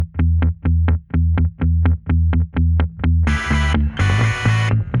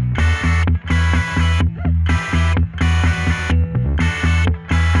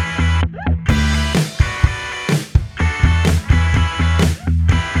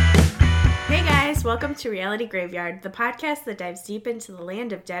guys, welcome to Reality Graveyard, the podcast that dives deep into the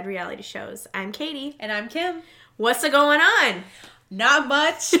land of dead reality shows. I'm Katie. And I'm Kim. What's going on? Not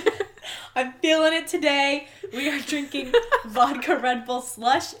much. I'm feeling it today. We are drinking vodka Red Bull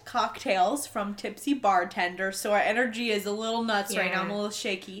slush cocktails from Tipsy Bartender, so our energy is a little nuts right now. I'm a little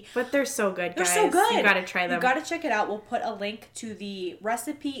shaky. But they're so good, guys. They're so good. You gotta try them. You gotta check it out. We'll put a link to the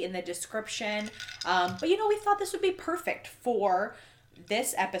recipe in the description. But we thought this would be perfect for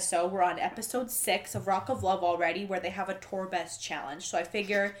this episode. We're on episode 6 of Rock of Love already, where they have a tour best challenge. So I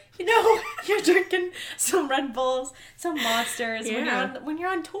figure, you're drinking some Red Bulls, some Monsters. Yeah. When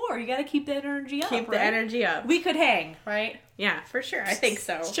you're on tour, you gotta keep the energy up. Keep the energy up. We could hang, right? Yeah, for sure. I think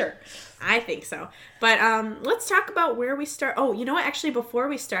so. Sure. I think so. But let's talk about where we start. Oh, you know what? Actually, before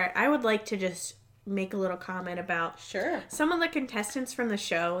we start, I would like to just make a little comment about some of the contestants from the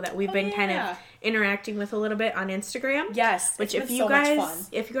show that we've been kind of interacting with a little bit on Instagram. Yes, which if you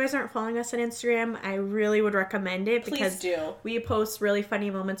guys aren't following us on Instagram, I really would recommend it because we post really funny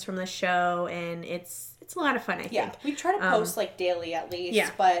moments from the show, and it's a lot of fun. I think. Yeah, we try to post like daily at least.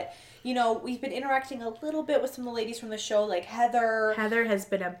 Yeah. But we've been interacting a little bit with some of the ladies from the show, like Heather. Heather has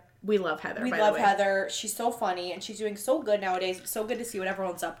been we love Heather. We love Heather. She's so funny, and she's doing so good nowadays. It's so good to see what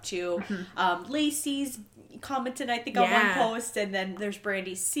everyone's up to. Mm-hmm. Lacey's commented, I think, on one post, and then there's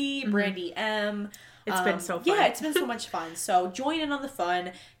Brandy C, Brandy M. It's been so fun. Yeah, it's been so much fun. So join in on the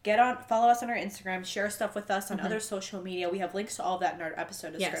fun. Follow us on our Instagram. Share stuff with us on other social media. We have links to all of that in our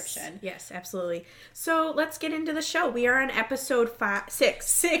episode description. Yes, absolutely. So let's get into the show. We are on episode 6.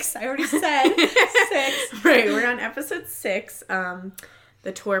 6. I already said 6. Right, we're on episode 6.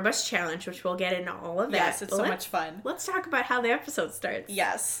 The Tour Bus Challenge, which we'll get into all of that. Yes, it's so much fun. Let's talk about how the episode starts.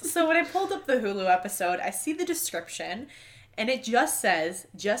 Yes. So when I pulled up the Hulu episode, I see the description, and it just says,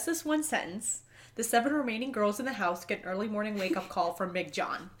 just this one sentence, the 7 remaining girls in the house get an early morning wake-up call from Big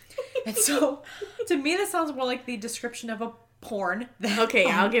John. And so, to me, this sounds more like the description of a porn. Okay,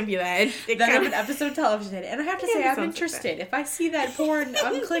 I'll give you that. Than of an episode of television. And I have to say, I'm interested. If I see that porn,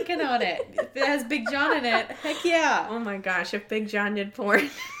 I'm clicking on it. If it has Big John in it, heck yeah. Oh my gosh, if Big John did porn.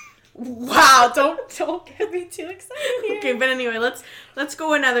 Wow, don't get me too excited here. Okay, but anyway, let's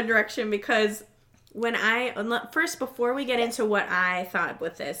go another direction, because before we get into what I thought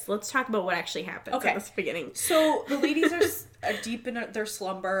with this, let's talk about what actually happens at the beginning. So the ladies are deep in their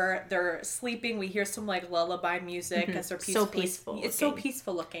slumber. They're sleeping. We hear some like lullaby music as they're peaceful. So peaceful. It's so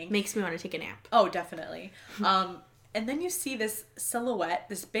peaceful looking. Makes me want to take a nap. Oh, definitely. And then you see this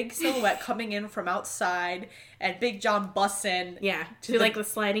big silhouette coming in from outside, and Big John busts in. Yeah, to like the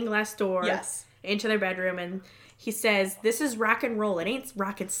sliding glass door. Yes. Into their bedroom, and he says, "This is rock and roll. It ain't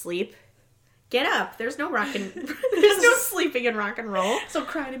rock and sleep. Get up. There's no sleeping in rock and roll." So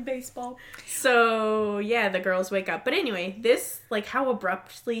crying in baseball. So, yeah, the girls wake up. But anyway, this, like, how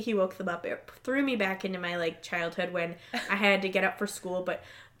abruptly he woke them up, it threw me back into my, like, childhood when I had to get up for school. But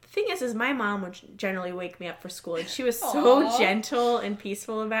the thing is my mom would generally wake me up for school, and she was so gentle and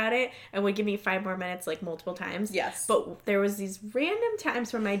peaceful about it, and would give me 5 more minutes, like, multiple times. Yes. But there was these random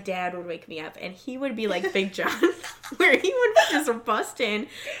times where my dad would wake me up, and he would be like Big John, where he would just bust in,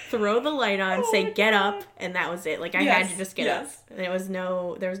 throw the light on, say, "Get up," and that was it. Like, I had to just get up. And there was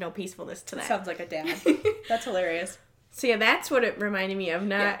no peacefulness to that. Sounds like a dad. That's hilarious. So, yeah, that's what it reminded me of.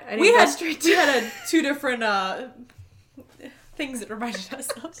 We had 2 different things that reminded us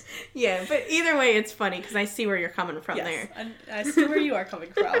of. Yeah, but either way, it's funny because I see where you're coming from there. I see where you are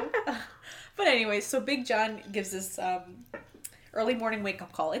coming from. But anyway, so Big John gives this early morning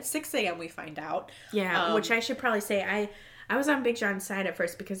wake-up call. It's 6 a.m. we find out. Yeah, which I should probably say, I was on Big John's side at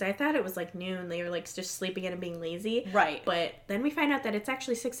first because I thought it was like noon. They were like just sleeping in and being lazy. Right. But then we find out that it's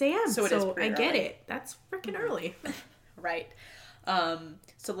actually 6 a.m. So it is pretty I get it. That's freaking early. Right.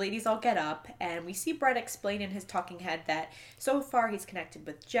 So the ladies all get up, and we see Brett explain in his talking head that so far he's connected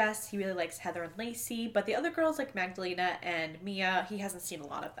with Jess. He really likes Heather and Lacey, but the other girls like Magdalena and Mia, he hasn't seen a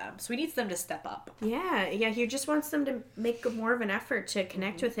lot of them. So he needs them to step up. Yeah, he just wants them to make more of an effort to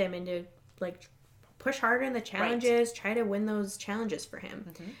connect with him and to like push harder in the challenges, try to win those challenges for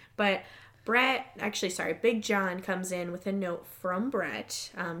him. But Big John comes in with a note from Brett,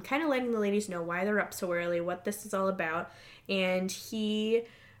 kind of letting the ladies know why they're up so early, what this is all about. And he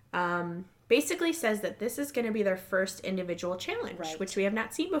basically says that this is going to be their first individual challenge, which we have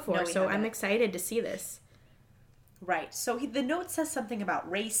not seen before. So I'm excited to see this. Right. So the note says something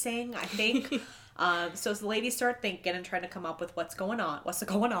about racing, I think. So the ladies start thinking and trying to come up with what's going on with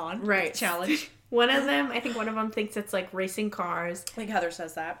the challenge. One of them thinks it's like racing cars. I think Heather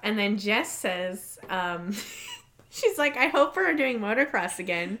says that. And then Jess says, She's like, I hope we're doing motocross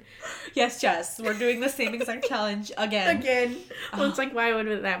again. Yes, Jess, we're doing the same exact challenge again. Well, it's like, why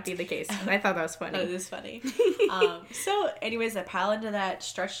would that be the case? I thought that was funny. That is funny. So, anyways, I pile into that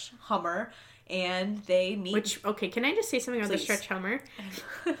stretch Hummer, and they meet. Which, okay, can I just say something about Please. the stretch Hummer?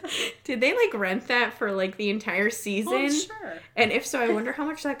 Did they, like, rent that for, like, the entire season? Oh, sure. And if so, I wonder how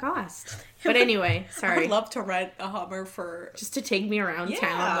much that cost. But anyway, sorry. I would love to rent a Hummer for... Just to take me around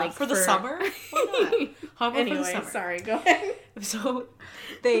town, like, for the summer. Why not? Hummer anyway, for the summer. Sorry, go ahead. So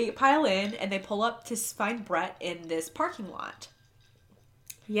they pile in and they pull up to find Brett in this parking lot.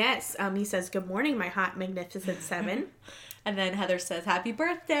 Yes, he says, good morning, my hot, magnificent 7. And then Heather says, happy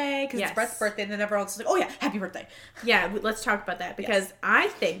birthday, because it's Brett's birthday. And then everyone else is like, oh yeah, happy birthday. Yeah, let's talk about that. Because I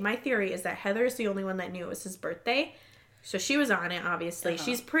think, my theory is that Heather is the only one that knew it was his birthday. So she was on it, obviously.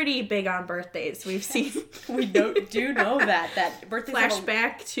 She's pretty big on birthdays. We've seen... we do know that birthday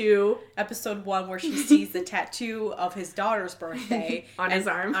flashback to episode 1 where she sees the tattoo of his daughter's birthday on his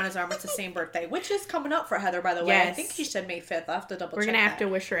arm. On his arm, it's the same birthday, which is coming up for Heather, by the way. Yes. I think she said May 5th. I'll have to double check. We're gonna have to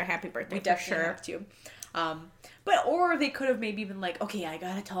wish her a happy birthday. We definitely have to. Or they could have maybe been like, okay, I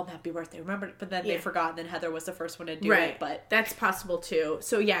gotta tell him happy birthday. Remember, but then they forgot, and then Heather was the first one to do it. But that's possible too.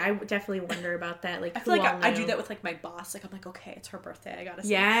 So yeah, I definitely wonder about that. Like, I feel like I do that with like my boss. Like, I'm like, okay, it's her birthday. I gotta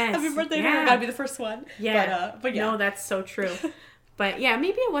say happy birthday to her. I gotta be the first one. Yeah, but yeah, no, that's so true. But yeah,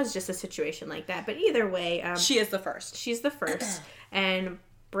 maybe it was just a situation like that. But either way, she is the first. She's the first, and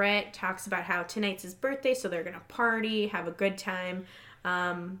Brett talks about how tonight's his birthday, so they're gonna party, have a good time.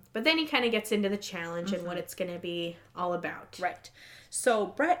 But then he kind of gets into the challenge and what it's going to be all about. Right. So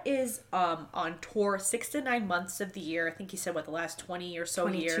Brett is on tour 6 to 9 months of the year. I think he said, the last 20 or so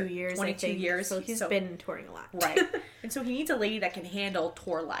 22 years. 22 years. So he's been touring a lot. Right. And so he needs a lady that can handle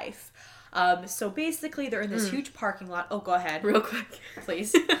tour life. So basically they're in this huge parking lot. Oh, go ahead. Real quick.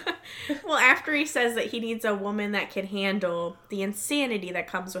 Please. Well, after he says that he needs a woman that can handle the insanity that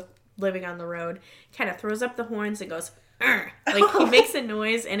comes with living on the road, kind of throws up the horns and goes... like he makes a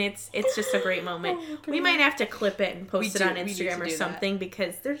noise and it's just a great moment. We might have to clip it and post it on Instagram or something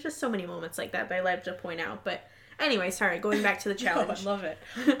because there's just so many moments like that I like to point out. But anyway, sorry, going back to the challenge. No, I love it.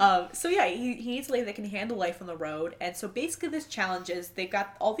 So yeah, he needs a lady that can handle life on the road. And so basically this challenge is they've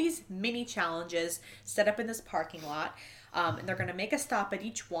got all these mini challenges set up in this parking lot. And they're going to make a stop at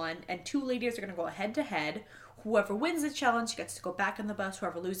each one. And 2 ladies are going to go head to head. Whoever wins the challenge gets to go back on the bus.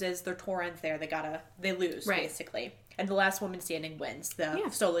 Whoever loses, their tour ends there. They lose, basically. And the last woman standing wins the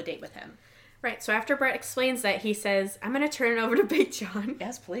solo date with him. Right. So after Brett explains that, he says, I'm going to turn it over to Big John.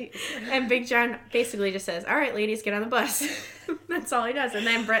 Yes, please. And Big John basically just says, all right, ladies, get on the bus. That's all he does. And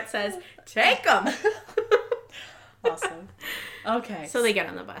then Brett says, take them. Awesome. Okay. So they get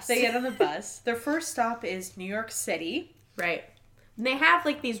on the bus. Their first stop is New York City. Right. And they have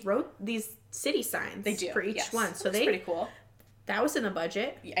like these city signs for each one. So that's pretty cool. That was in the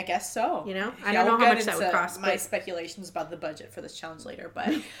budget. I guess so. You know? I don't know how much that would cost. My speculations about the budget for this challenge later, but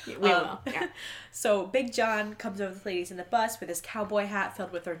we will. Yeah. So Big John comes over with the ladies in the bus with his cowboy hat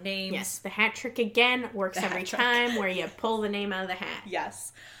filled with their names. Yes, the hat trick again works every time where you pull the name out of the hat.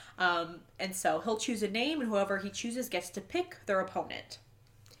 Yes. And so he'll choose a name, and whoever he chooses gets to pick their opponent.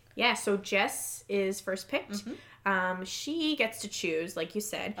 Yeah, so Jess is first picked. She gets to choose, like you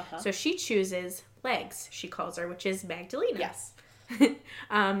said. So she chooses Legs, she calls her, which is Magdalena. Yes.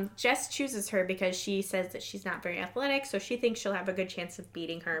 Jess chooses her because she says that she's not very athletic, so she thinks she'll have a good chance of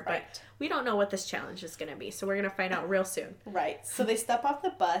beating her. But we don't know what this challenge is going to be, so we're going to find out real soon. Right. So they step off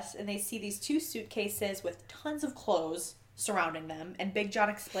the bus, and they see these 2 suitcases with tons of clothes surrounding them. And Big John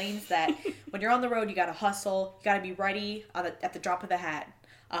explains that when you're on the road, you got to hustle. You got to be ready at the drop of the hat.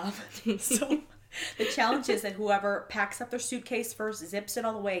 So the challenge is that whoever packs up their suitcase first, zips it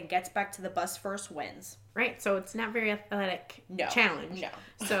all the way, and gets back to the bus first wins. Right, so it's not very athletic challenge.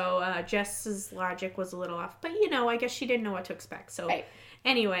 No. So Jess's logic was a little off. But, I guess she didn't know what to expect. So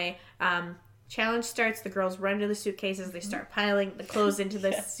anyway, challenge starts. The girls run to the suitcases. They start piling the clothes into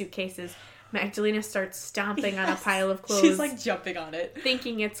the suitcases. Magdalena starts stomping on a pile of clothes. She's like jumping on it.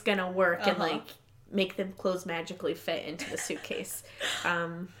 Thinking it's going to work and like make them clothes magically fit into the suitcase.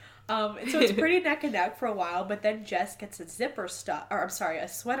 So it's pretty neck and neck for a while, but then Jess gets a sweater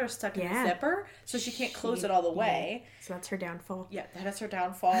stuck in the zipper, so she can't close it all the way. So that's her downfall. Yeah, that is her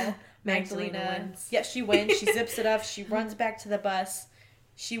downfall. Magdalena wins. Yeah, she wins. She zips it up. She runs back to the bus.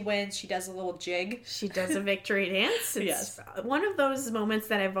 She wins. She does a little jig. She does a victory dance. It's one of those moments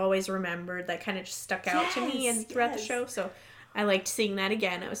that I've always remembered that kind of just stuck out to me and throughout the show. So I liked seeing that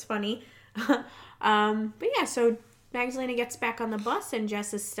again. It was funny. But yeah, so Magdalena gets back on the bus and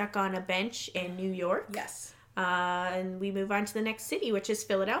Jess is stuck on a bench in New York. Yes. And we move on to the next city, which is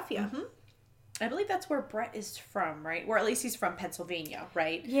Philadelphia. I believe that's where Brett is from, right? Or at least he's from Pennsylvania,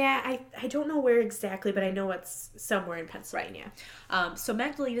 right? Yeah, I don't know where exactly, but I know it's somewhere in Pennsylvania. So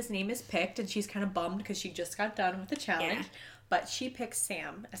Magdalena's name is picked, and she's kind of bummed because she just got done with the challenge. Yeah. But she picks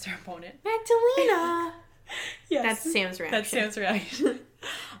Sam as her opponent. Magdalena! Yes. That's Sam's reaction. That's Sam's reaction.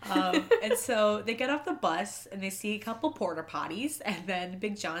 And so they get off the bus and they see a couple porta potties, and then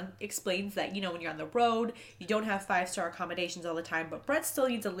Big John explains that, you know, when you're on the road, you don't have 5-star accommodations all the time, but Brett still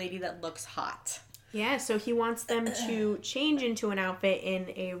needs a lady that looks hot. Yeah, so he wants them to change into an outfit in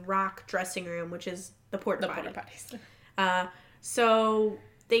a rock dressing room, which is the porta potty. So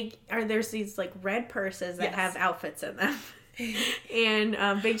there's these like red purses that have outfits in them.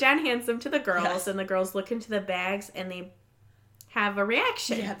 And Big John hands them to the girls, and the girls look into the bags and they have a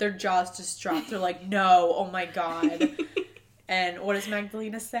reaction. Yeah, their jaws just drop. They're like, no, oh my god. And what does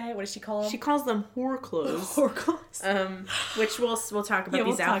Magdalena say? What does she call them? She calls them whore clothes. Whore clothes. Which we'll talk about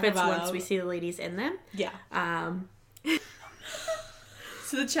these outfits once we see the ladies in them. Yeah.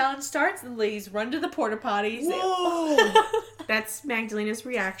 So the challenge starts, and the ladies run to the porta potties. Whoa! That's Magdalena's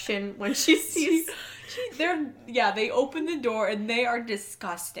reaction when she sees... They open the door, and they are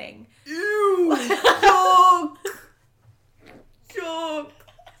disgusting. Ew! Yuck! Yuck!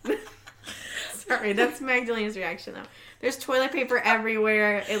 Sorry, that's Magdalena's reaction, though. There's toilet paper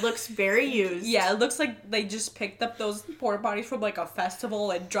everywhere. It looks very used. Yeah, it looks like they just picked up those porta potties from like a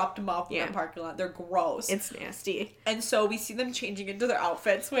festival and dropped them off in the parking lot. They're gross. It's nasty. And so we see them changing into their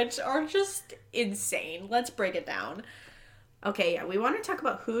outfits, which are just insane. Let's break it down. Okay, yeah, we want to talk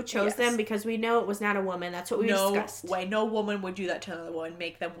about who chose them because we know it was not a woman. That's what we discussed. No woman would do that to another woman,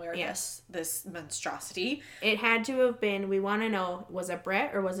 make them wear this monstrosity. It had to have been, we want to know, was it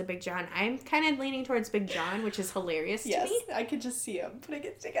Brett or was it Big John? I'm kind of leaning towards Big John, which is hilarious to me. Yes, I could just see him putting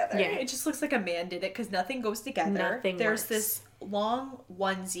it together. Yeah. It just looks like a man did it because nothing goes together. There's this long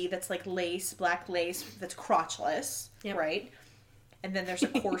onesie that's like lace, black lace, that's crotchless, right? And then there's a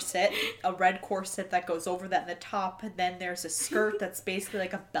corset, a red corset that goes over that in the top. And then there's a skirt that's basically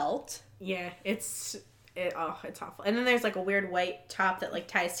like a belt. Yeah, it's awful. And then there's like a weird white top that like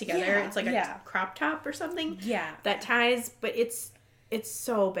ties together. Yeah, it's like a crop top or something. Yeah. That ties, but it's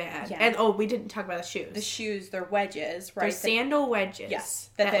so bad. Yeah. And we didn't talk about the shoes. The shoes, they're wedges, right? They're sandal wedges. Yes.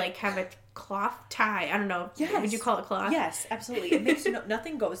 That like have a cloth tie. I don't know. Yes. Would you call it cloth? Yes, absolutely. It makes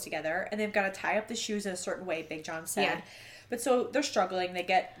nothing goes together. And they've got to tie up the shoes in a certain way, Big John said. Yeah. But so they're struggling. They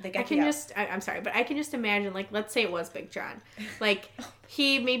get. I'm sorry, but I can just imagine, like, let's say it was Big John. Like,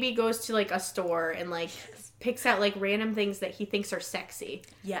 he maybe goes to like a store and like picks out like random things that he thinks are sexy.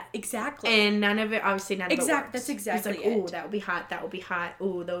 Yeah, exactly. And none of it works. That's exactly He's like, ooh, that would be hot. That would be hot.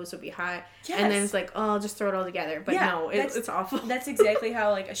 Ooh, those would be hot. Yes. And then it's like, oh, I'll just throw it all together. But no, it's awful. That's exactly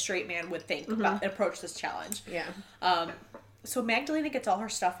how like a straight man would think about approach this challenge. Yeah. So Magdalena gets all her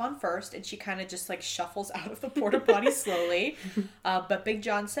stuff on first, and she kind of just like shuffles out of the porta potty slowly. But Big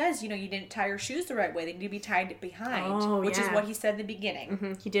John says, you know, you didn't tie your shoes the right way. They need to be tied behind, which is what he said in the beginning.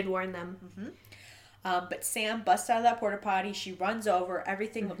 Mm-hmm. He did warn them. Mm-hmm. But Sam busts out of that porta potty. She runs over.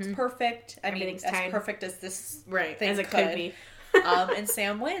 Everything looks perfect. I mean, as perfect as this thing as it could be. And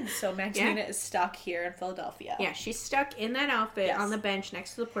Sam wins. So Magdalena is stuck here in Philadelphia. Yeah, she's stuck in that outfit on the bench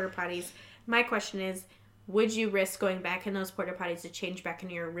next to the porta potties. My question is, would you risk going back in those porta potties to change back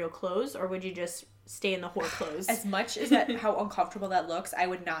into your real clothes, or would you just stay in the whore clothes? As much as how uncomfortable that looks, I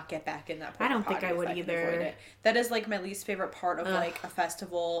would not get back in that porta potty. I don't think I would either. That is like my least favorite part of like a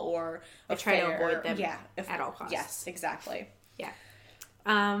festival or a try fair. to avoid them at all costs. Yes, exactly. Yeah.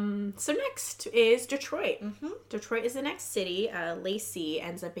 So next is Detroit. Detroit is the next city. Lacey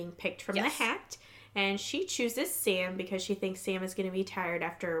ends up being picked from the hat. And she chooses Sam because she thinks Sam is going to be tired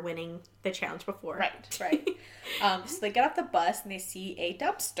after winning the challenge before. Right. So they get off the bus and they see a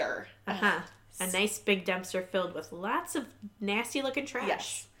dumpster. A nice big dumpster filled with lots of nasty looking trash.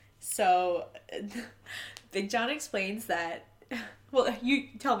 Yes. So Big John explains that. Well,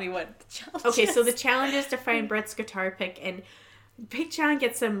 you tell me what the challenge is. Okay, so the challenge is to find Brett's guitar pick, and Big John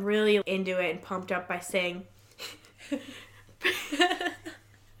gets them really into it and pumped up by saying...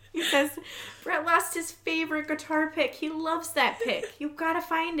 He says, Brett lost his favorite guitar pick. He loves that pick. You've got to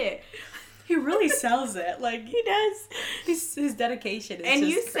find it. He really sells it. Like, he does. His dedication is and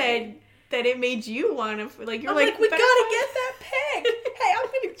just you said that it made you want to, like, you're I'm like, we got to get that pick. Hey, I'm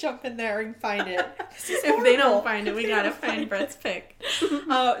going to jump in there and find it. If they don't find it, we got to find Brett's pick.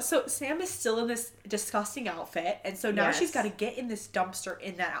 So Sam is still in this disgusting outfit. And so now she's got to get in this dumpster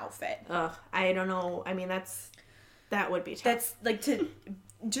in that outfit. Ugh, I don't know. I mean, that would be tough. That's, like,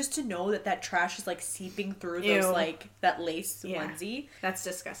 just to know that trash is like seeping through those like that lace onesie. That's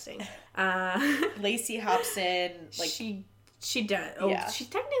disgusting. Lacey hops in, like she She does. Oh, Yeah. she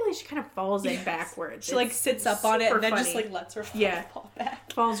kind of falls in backwards. She like sits up on it and then funny. just like lets her fall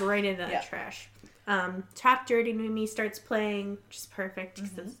back. Falls right into that trash. Talk Dirty to Me starts playing, which is perfect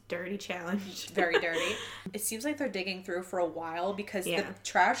because it's a dirty challenge. Very dirty. It seems like they're digging through for a while because the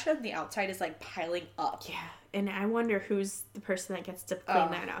trash on the outside is like piling up. Yeah, and I wonder who's the person that gets to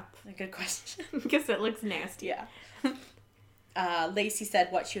clean that up. A good question. Because it looks nasty. Yeah. Lacey said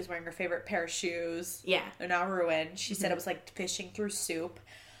she was wearing her favorite pair of shoes. Yeah. They're now ruined. She said it was like fishing through soup.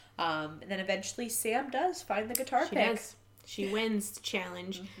 And then eventually Sam does find the guitar pick. She does. She wins the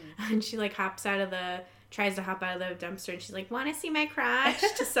challenge. And she like tries to hop out of the dumpster and she's like, "Want to see my crotch?"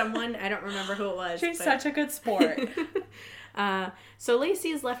 to someone. I don't remember who it was. She's such a good sport. So Lacey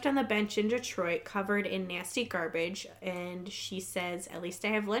is left on the bench in Detroit covered in nasty garbage. And she says, "At least I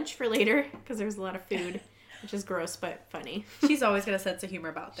have lunch for later," because there's a lot of food. Which is gross, but funny. She's always got a sense of humor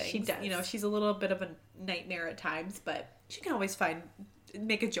about things. She does. You know, she's a little bit of a nightmare at times, but she can always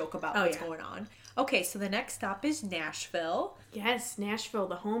make a joke about what's going on. Okay, so the next stop is Nashville. Yes, Nashville,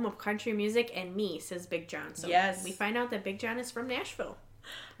 the home of country music and me, says Big John. So we find out that Big John is from Nashville.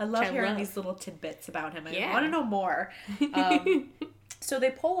 I love hearing these little tidbits about him. I want to know more. So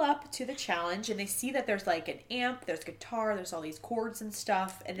they pull up to the challenge and they see that there's like an amp, there's guitar, there's all these chords and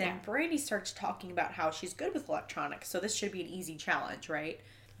stuff. And then Brandy starts talking about how she's good with electronics. So this should be an easy challenge, right?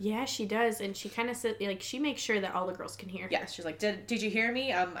 Yeah, she does. And she kind of said, like, she makes sure that all the girls can hear her. Yeah, she's like, did you hear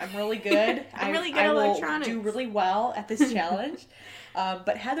me? I'm really good. I'm really good at electronics. I will do really well at this challenge.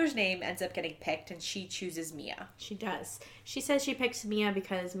 But Heather's name ends up getting picked and she chooses Mia. She does. She says she picks Mia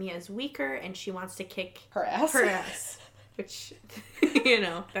because Mia is weaker and she wants to kick her ass. Which,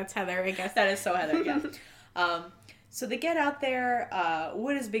 that's Heather, I guess. That is so Heather, yeah. So they get out there.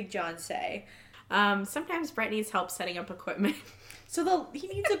 What does Big John say? Sometimes Brett needs help setting up equipment. So he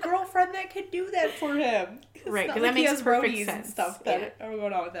needs a girlfriend that can do that for him. Right, because that makes perfect sense. And stuff that are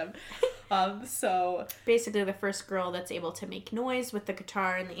going on with him. So basically, the first girl that's able to make noise with the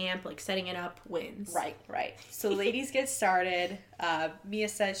guitar and the amp, like setting it up, wins. Right. So the ladies get started. Mia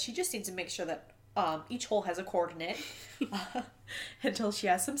says she just needs to make sure that each hole has a coordinate until she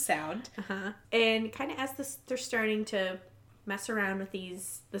has some sound. And kind of as they're starting to mess around with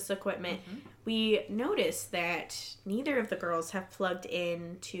this equipment, we notice that neither of the girls have plugged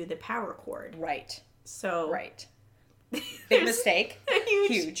into the power cord. Right. So big mistake.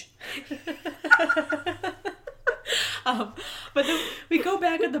 Huge. But then we go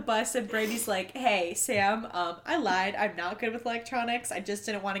back on the bus and Brady's like, "Hey, Sam, I lied. I'm not good with electronics. I just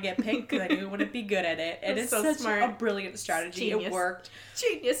didn't want to get picked because I knew I wouldn't be good at it." And it's so such smart. a brilliant strategy. It worked.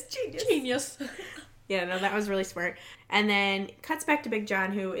 Genius. Yeah, no, that was really smart. And then cuts back to Big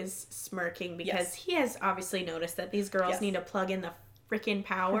John, who is smirking because he has obviously noticed that these girls need to plug in the freaking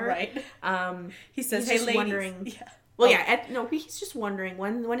power. Right. He says, "Hey, ladies." Wondering. Yeah. Well, he's just wondering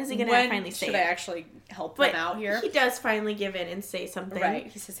when is he going to finally say should it? I actually help them out here? He does finally give in and say something. Right.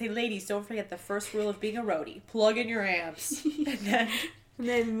 He says, "Hey, ladies, don't forget the first rule of being a roadie. Plug in your amps." And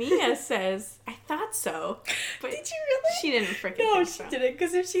then Mia says, "I thought so." But did you really? She didn't freaking think so. No, she didn't.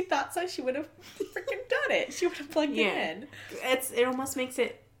 Because if she thought so, she would have freaking done it. She would have plugged it in. It almost makes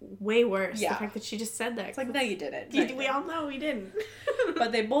it way worse. Yeah. The fact that she just said that. It's like, no, you didn't. We all know we didn't.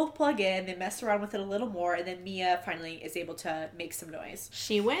 But they both plug in, they mess around with it a little more, and then Mia finally is able to make some noise.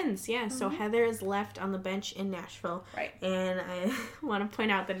 She wins, yeah. So Heather is left on the bench in Nashville. Right. And I want to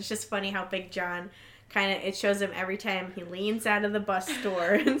point out that it's just funny how Big John it shows him every time he leans out of the bus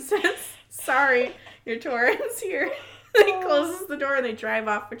door and says, "Sorry, your tour ends here." Then he closes the door and they drive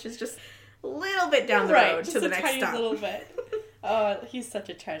off, which is just a little bit down the road to the next stop. A little bit. Oh, he's such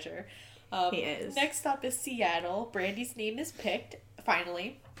a treasure. He is. Next stop is Seattle. Brandy's name is picked,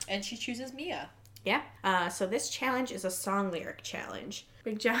 finally, and she chooses Mia. Yeah. So this challenge is a song lyric challenge.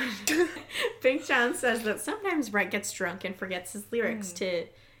 Big John says that sometimes Brett gets drunk and forgets his lyrics to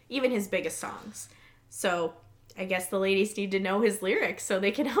even his biggest songs. So I guess the ladies need to know his lyrics so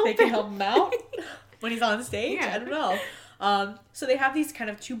they can help him. They can help him out when he's on stage? Yeah. I don't know. So they have these kind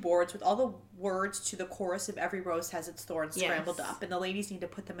of two boards with all the words to the chorus of Every Rose Has Its Thorn scrambled up, and the ladies need to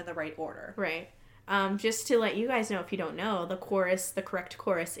put them in the right order. Right. Just to let you guys know, if you don't know, the correct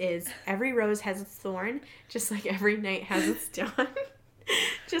chorus is "Every rose has its thorn, just like every night has its dawn."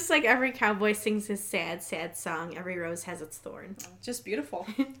 Just like every cowboy sings his sad, sad song, every rose has its thorn. Just beautiful.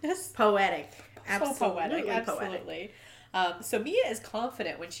 Poetic. Absolutely. So poetic. Absolutely. So Mia is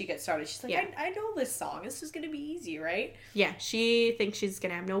confident when she gets started. She's like, I know this song. This is going to be easy, right? Yeah, she thinks she's going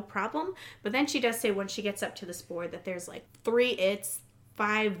to have no problem. But then she does say when she gets up to this board that there's like 3 its,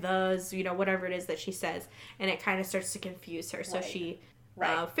 5 thes, whatever it is that she says. And it kind of starts to confuse her. So she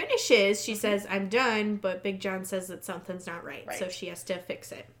finishes, she says, I'm done, but Big John says that something's not right. So she has to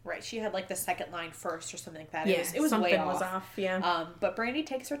fix it. Right. She had like the second line first or something like that. Yeah, it was something way off. was off, yeah. But Brandy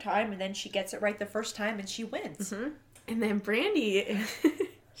takes her time, and then she gets it right the first time, and she wins. Mm-hmm. And then Brandy,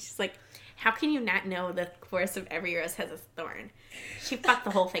 she's like, how can you not know the chorus of Every Rose Has a Thorn? She fucked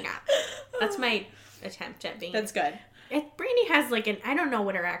the whole thing up. That's my attempt at being... That's good. Brandy has like I don't know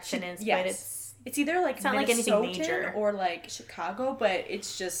what her accent is, but it's either like it's not like anything major or like Chicago, but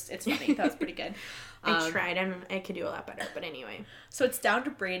it's funny. That was pretty good. I tried. I could do a lot better, but anyway. So it's down to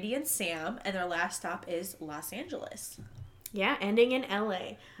Brandy and Sam, and their last stop is Los Angeles. Yeah, ending in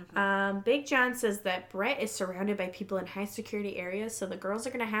LA. Mm-hmm. Big John says that Brett is surrounded by people in high security areas, so the girls are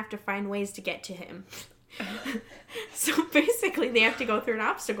going to have to find ways to get to him. So basically they have to go through an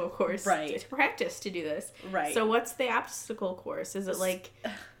obstacle course to practice to do this. Right. So what's the obstacle course? Is it like,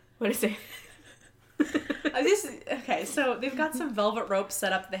 what is it? Okay, so they've got some velvet ropes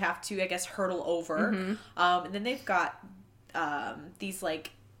set up that they have to, I guess, hurdle over. Mm-hmm. And then they've got these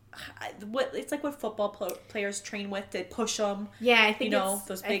like, it's like what football players train with. They push them. Yeah, I think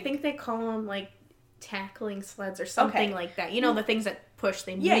those big... I think they call them like tackling sleds or something like that. You know, the things that push,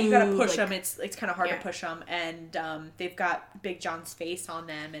 they move. Yeah, you gotta push them. It's kind of hard to push them. And they've got Big John's face on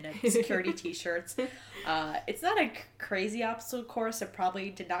them and security t-shirts. It's not a crazy obstacle course. It probably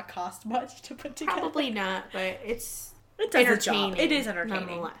did not cost much to put together. Probably not, but it's entertaining. It is entertaining.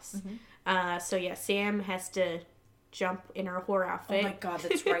 Nonetheless. Mm-hmm. So yeah, Sam has to jump in her whore outfit. Oh my god,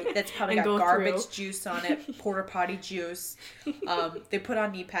 that's right. That's probably got garbage juice on it, porta potty juice. They put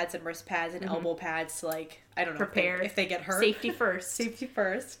on knee pads and wrist pads and elbow pads to, like, I don't know, prepare if they get hurt. Safety first. Safety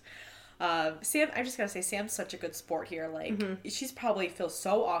first. Sam, I just gotta say, Sam's such a good sport here. Like, she's probably feels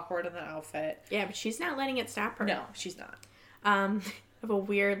so awkward in the outfit. Yeah, but she's not letting it stop her. No, she's not. I have a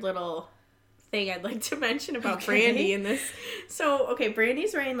weird little thing I'd like to mention about Brandy in this. So, okay,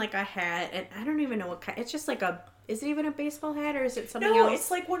 Brandy's wearing like a hat, and I don't even know what kind. It's just like is it even a baseball hat, or is it something else? No,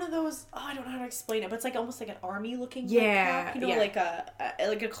 it's like one of those, I don't know how to explain it, but it's like almost like an army looking cap. You know, like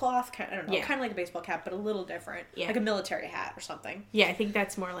a cloth cap, I don't know, kind of like a baseball cap, but a little different. Yeah. Like a military hat or something. Yeah, I think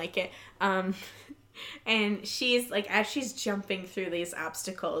that's more like it. And she's like, as she's jumping through these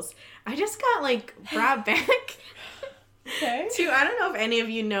obstacles, I just got like brought back to, I don't know if any of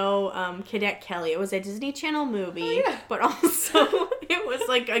you know Cadet Kelly. It was a Disney Channel movie, but also it was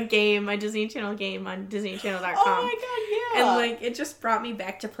like a Disney Channel game on DisneyChannel.com. Oh my god, yeah. And like it just brought me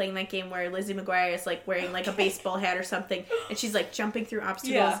back to playing that game where Lizzie McGuire is like wearing like a baseball hat or something, and she's like jumping through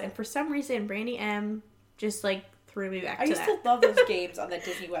obstacles, and for some reason Brandy M just like threw me back to that. I used to love those games on the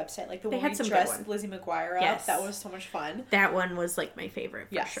Disney website, like the one we dressed Lizzie McGuire up. Yes. That was so much fun. That one was like my favorite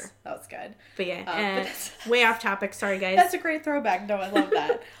for sure. That was good. But yeah, way off topic. Sorry, guys. That's a great throwback. No, I love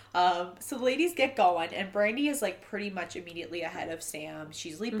that. So the ladies get going, and Brandy is like pretty much immediately ahead of Sam.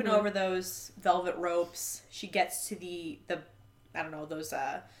 She's leaping over those velvet ropes. She gets to the I don't know, those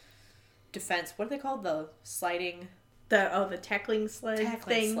defense. What are they called? The sliding. The tackling things,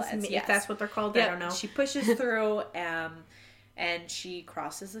 sleds, if that's what they're called. I don't know. She pushes through, and she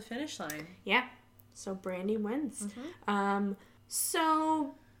crosses the finish line. Yeah, so Brandy wins.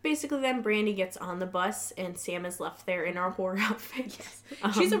 So basically, then Brandy gets on the bus, and Sam is left there in her whore outfit.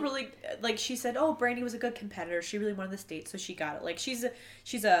 Yes, she's a really she said, oh, Brandy was a good competitor. She really won the state, so she got it. Like she's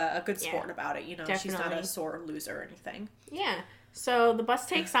a good sport about it. You know, definitely. She's not a sore loser or anything. Yeah. So the bus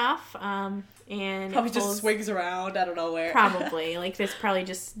takes off, and probably just swings around. I don't know where. Probably, like it's probably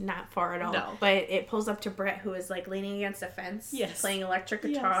just not far at all. No. But it pulls up to Brett, who is like leaning against a fence, playing electric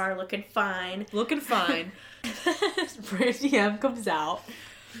guitar, looking fine. Brandy M comes out.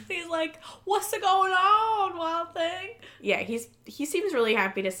 He's like, "What's going on, Wild Thing?" Yeah, he seems really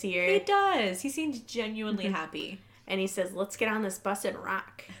happy to see her. He does. He seems genuinely happy, and he says, "Let's get on this bus and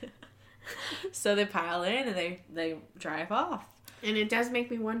rock." So they pile in and they drive off. And it does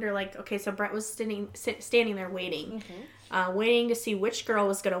make me wonder, like, okay, so Brett was standing there waiting, waiting to see which girl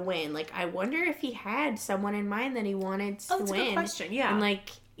was going to win. Like, I wonder if he had someone in mind that he wanted to win. That's a good question, yeah. And,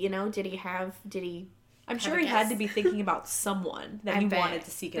 like, you know, I'm sure he had to be thinking about someone that he wanted to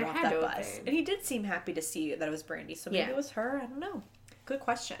see get off that bus. And he did seem happy to see that it was Brandy, so maybe it was her. I don't know. Good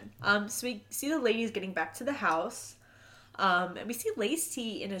question. So we see the ladies getting back to the house. And we see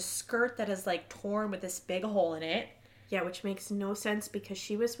Lacey in a skirt that is, like, torn with this big hole in it. Yeah, which makes no sense because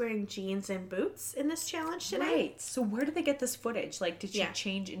she was wearing jeans and boots in this challenge today. Right. So where did they get this footage? Like, did she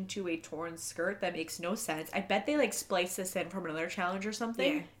change into a torn skirt? That makes no sense. I bet they, like, spliced this in from another challenge or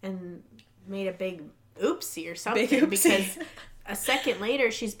something. Yeah, and made a big oopsie or something. Because a second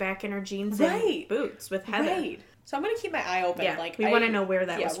later, she's back in her jeans and boots with Heather. Right. So I'm going to keep my eye open. Yeah, we want to know where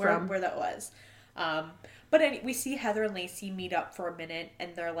that was from. Where that was. But we see Heather and Lacey meet up for a minute,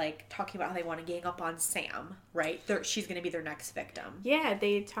 and they're like talking about how they want to gang up on Sam, right? She's going to be their next victim. Yeah,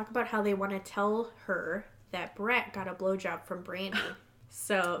 they talk about how they want to tell her that Brett got a blowjob from Brandy.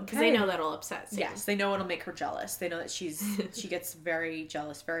 So, because they know that'll upset Sam. Yes, they know it'll make her jealous. They know that she gets very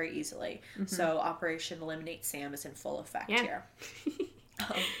jealous very easily. So Operation Eliminate Sam is in full effect here.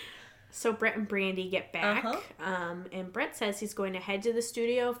 So Brett and Brandy get back, and Brett says he's going to head to the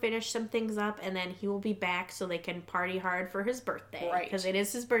studio, finish some things up, and then he will be back so they can party hard for his birthday. Right. Because it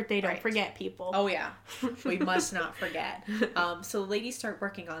is his birthday, don't forget, people. Oh, yeah. We must not forget. So the ladies start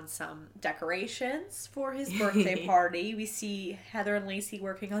working on some decorations for his birthday party. We see Heather and Lacey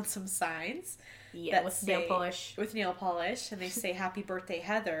working on some signs. Yeah, with nail polish. With nail polish, and they say, "Happy birthday,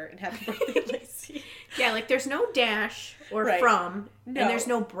 Heather," and "Happy birthday, Lacey." Yeah, like there's no dash or from, and there's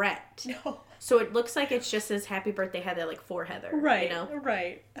no Brett. No. So it looks like it's just says "Happy birthday, Heather," like for Heather. Right. You know?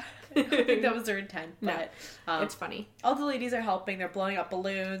 Right. I don't think that was their intent, but it's funny. All the ladies are helping. They're blowing up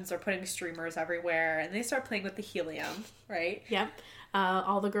balloons. They're putting streamers everywhere, and they start playing with the helium. Right. Yep.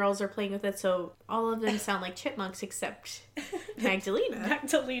 All the girls are playing with it, so all of them sound like chipmunks except Magdalena.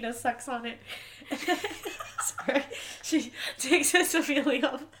 Magdalena sucks on it. Sorry. She takes a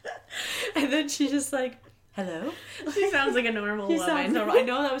helium, and then she's just like, "Hello?" She sounds like a normal woman. Sounds normal. I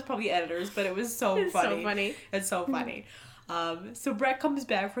know that was probably editors, but it was so It's funny. so funny. It's so funny. So Brett comes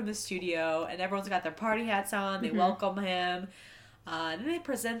back from the studio, and everyone's got their party hats on. They welcome him. And then they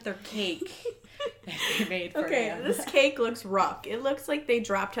present their cake that they made for him. This cake looks rough. It looks like they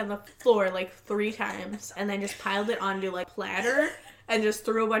dropped on the floor like 3 times and then just piled it onto like platter and just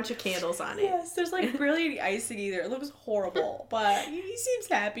threw a bunch of candles on it. Yes, there's like barely any icing either. It looks horrible, but he seems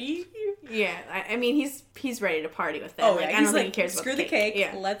happy. Yeah, I mean he's ready to party with them. Oh, like, yeah. I don't think he cares screw about the cake.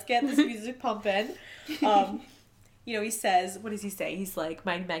 Yeah. Let's get this music pumping. You know, he says, what does he say? He's like,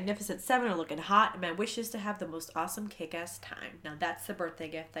 "My magnificent 7 are looking hot, and my wish is to have the most awesome kick-ass time." Now, that's the birthday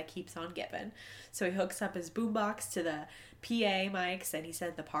gift that keeps on giving. So he hooks up his boombox to the PA mics, and he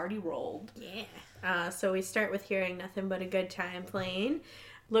said the party rolled. Yeah. So we start with hearing Nothing But a Good Time playing.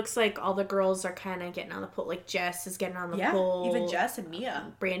 Looks like all the girls are kind of getting on the pole. Like Jess is getting on the pole. Even Jess and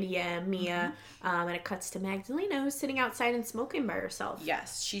Mia. Brandy and Mia. And it cuts to Magdalena, who's sitting outside and smoking by herself.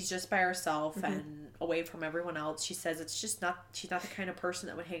 Yes, she's just by herself and away from everyone else. She says she's not the kind of person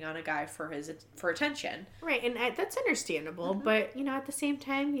that would hang on a guy for attention. Right, and that's understandable. But you know, at the same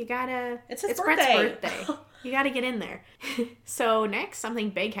time, you gotta. It's birthday. Brett's birthday. You gotta get in there. So next, something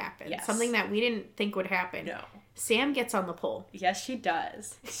big happens. Yes. Something that we didn't think would happen. No. Sam gets on the pole. Yes, she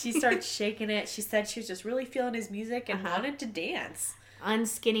does. She starts shaking it. She said she was just really feeling his music and wanted to dance.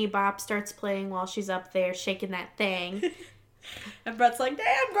 Unskinny Bop starts playing while she's up there shaking that thing. And Brett's like,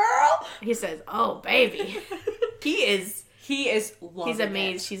 "Damn, girl!" He says, "Oh, baby." He is loving He's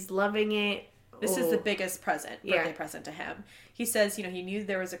amazed. it. She's loving it. This is the biggest birthday present to him. He says, you know, he knew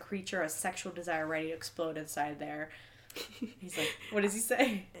there was a creature, a sexual desire ready to explode inside there. He's like, what does he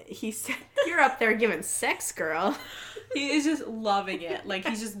say? He said, "You're up there giving sex, girl." He is just loving it. Like,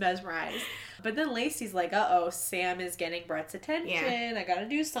 he's just mesmerized. But then Lacey's like, "Uh-oh, Sam is getting Brett's attention. Yeah. I gotta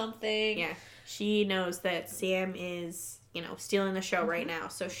do something." Yeah. She knows that Sam is, you know, stealing the show right now,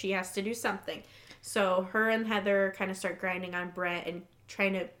 so she has to do something. So her and Heather kind of start grinding on Brett and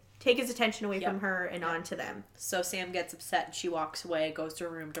trying to take his attention away from her and onto them. So Sam gets upset and she walks away, goes to her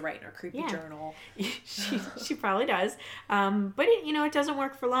room to write in her creepy journal. she probably does. But it doesn't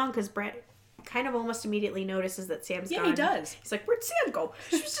work for long because Brett kind of almost immediately notices that Sam's gone. Yeah, he does. He's like, "Where'd Sam go?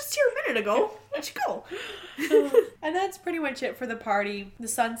 She was just here a minute ago. Where'd she go?" And that's pretty much it for the party. The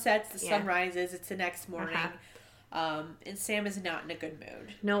sun sets, the sun rises. It's the next morning. And Sam is not in a good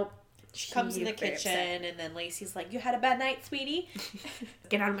mood. Nope. She comes in the kitchen, and then Lacey's like, "You had a bad night, sweetie?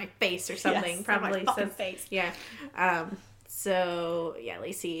 Get out of my face," or something. Yes, probably my says. face. Yeah. So yeah,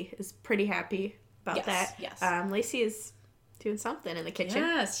 Lacey is pretty happy about that. Yes. Lacey is doing something in the kitchen.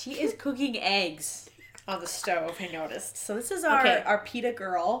 Yes, she is cooking eggs on the stove, I noticed. So this is our PETA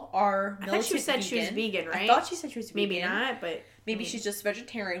girl, our militant I thought she said vegan. she was vegan, right? I thought she said she was vegan. Maybe not, but maybe she's just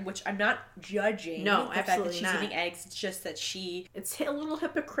vegetarian, which I'm not judging. No, the fact absolutely that she's eating eggs. It's just that it's a little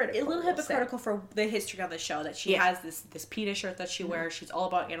hypocritical. A little hypocritical for the history on the show that she has this PETA shirt that she wears. She's all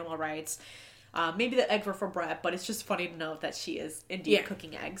about animal rights. Maybe the eggs were for Brett, but it's just funny to know that she is indeed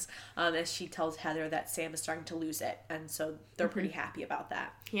cooking eggs. As she tells Heather that Sam is starting to lose it, and so they're pretty happy about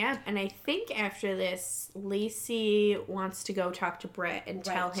that. Yeah, and I think after this, Lacey wants to go talk to Brett and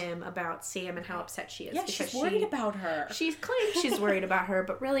tell him about Sam and how upset she is. Yeah, she's worried about her. She claims she's worried about her,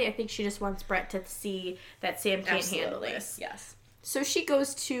 but really I think she just wants Brett to see that Sam can't handle this. Yes. So she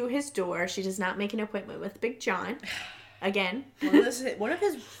goes to his door. She does not make an appointment with Big John. Again. One of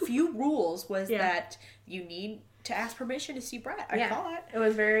his few rules was that you need to ask permission to see Brett. I thought it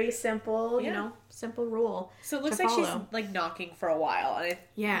was very simple, you know, simple rule. So it looks like she's like knocking for a while.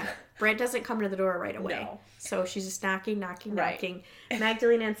 And Brett doesn't come to the door right away. No. So she's just knocking.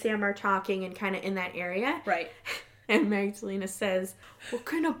 Magdalena and Sam are talking and kind of in that area. Right. And Magdalena says, "What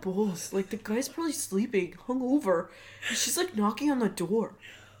kind of balls? Like, the guy's probably sleeping, hungover. And she's like knocking on the door.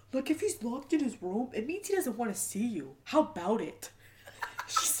 Look, if he's locked in his room, it means he doesn't want to see you. How about it?"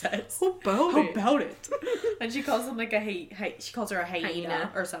 She says. How about it? And she calls him like she calls her a hyena.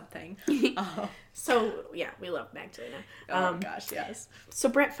 Or something. So, yeah, we love Magdalena. Oh my gosh, yes. So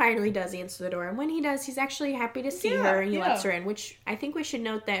Brett finally does answer the door. And when he does, he's actually happy to see her. And he lets her in, which I think we should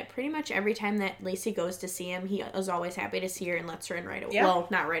note that pretty much every time that Lacey goes to see him, he is always happy to see her and lets her in right away. Yeah. Well,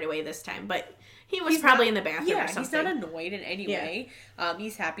 not right away this time, but he's probably in the bathroom or something. He's not annoyed in any way.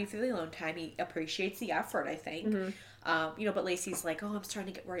 He's happy for the alone time. He appreciates the effort, I think. Mm-hmm. But Lacey's like, I'm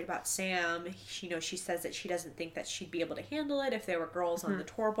starting to get worried about Sam. She says that she doesn't think that she'd be able to handle it if there were girls on the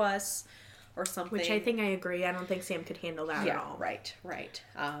tour bus or something. Which I think I agree. I don't think Sam could handle that at all. Right.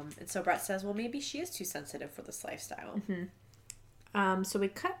 And so Brett says, well, maybe she is too sensitive for this lifestyle. Mm-hmm. So we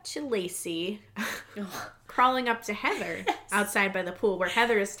cut to Lacey crawling up to Heather outside by the pool where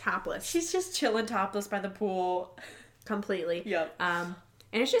Heather is topless. She's just chilling topless by the pool. Completely. Yep. And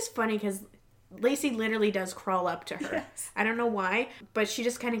it's just funny because Lacey literally does crawl up to her. Yes. I don't know why, but she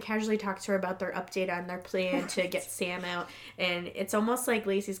just kind of casually talks to her about their update on their plan to get Sam out. And it's almost like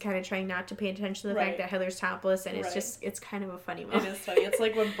Lacey's kind of trying not to pay attention to the fact that Heather's topless. And it's kind of a funny moment. It is funny. It's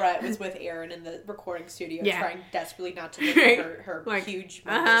like when Brett was with Aaron in the recording studio trying desperately not to look at her like, huge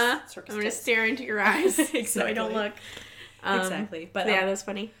circus I'm going to stare into your eyes so I don't look. Exactly. But that's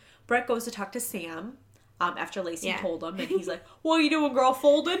funny. Brett goes to talk to Sam. After Lacey told him, and he's like, "What are you doing, girl?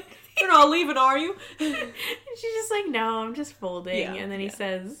 Folded? You're not leaving, are you?" She's just like, "No, I'm just folding." And then he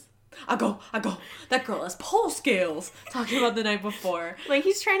says, I go. That girl has pole skills. Talking about the night before. Like,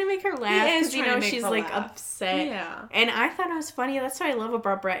 he's trying to make her laugh because, she's, like, upset. Yeah. And I thought it was funny. That's what I love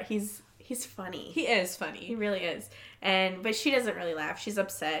about Brett. He's funny. He is funny. He really is. But she doesn't really laugh. She's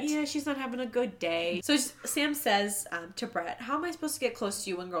upset. Yeah, she's not having a good day. So Sam says to Brett, "How am I supposed to get close to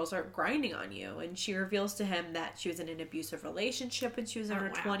you when girls are grinding on you?" And she reveals to him that she was in an abusive relationship when she was in her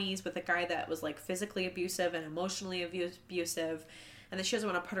 20s with a guy that was like physically abusive and emotionally abusive. And that she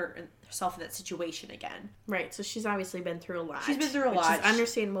doesn't want to put herself in that situation again. Right. So she's obviously been through a lot. She's been through a lot. Which is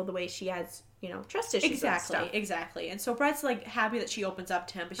understandable the way she has, trust issues and stuff. Exactly. And so Brett's like happy that she opens up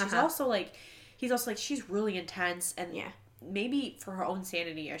to him, but she's also like, he's also like, she's really intense and maybe for her own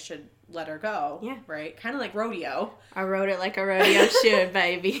sanity I should let her go. Yeah. Right? Kind of like rodeo. I rode it like a rodeo should,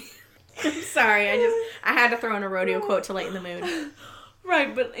 baby. I'm sorry. I had to throw in a rodeo quote to lighten the mood.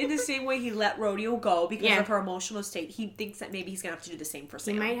 Right, but in the same way he let rodeo go because of her emotional state, he thinks that maybe he's going to have to do the same for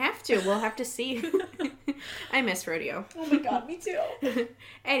Sam. He might have to. We'll have to see. I miss rodeo. Oh my god, me too.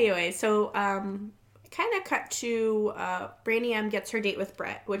 Anyway, so kind of cut to Brandy M gets her date with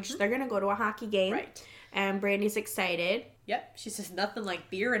Brett, which they're going to go to a hockey game. Right. And Brandy's excited. Yep. She says nothing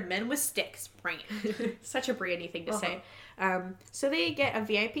like beer and men with sticks. Brand. Such a Brandy thing to say. So they get a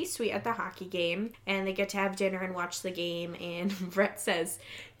VIP suite at the hockey game, and they get to have dinner and watch the game, and Brett says,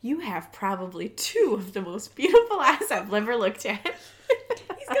 "You have probably two of the most beautiful eyes I've ever looked at."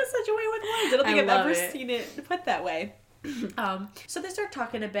 He's got such a way with words. I don't think I've ever seen it put that way. So they start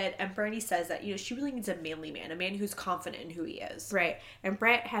talking a bit, and Brandy says that, she really needs a manly man, a man who's confident in who he is. Right. And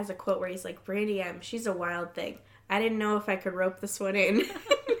Brett has a quote where he's like, "Brandy M, she's a wild thing. I didn't know if I could rope this one in."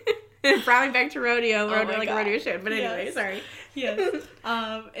 Probably back to rodeo, like a rodeo should. But anyway, sorry. Yes.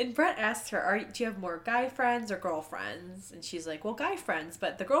 And Brett asks her, do you have more guy friends or girlfriends? And she's like, well, guy friends,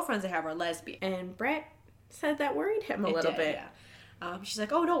 but the girlfriends I have are lesbian. And Brett said that worried him a little bit. Yeah. She's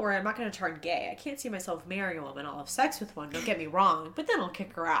like, oh, don't worry, I'm not going to turn gay. I can't see myself marrying a woman. I'll have sex with one, don't get me wrong, but then I'll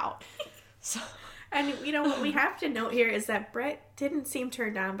kick her out. So... And, what we have to note here is that Brett didn't seem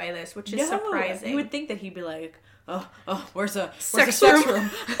turned on by this, which is surprising. You would think that he'd be like, oh, where's the sex room?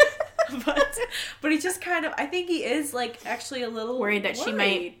 but he's just kind of, I think he is, like, actually a little worried that she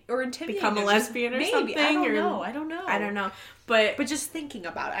might or intimidated. Become a lesbian or something. I don't know. But just thinking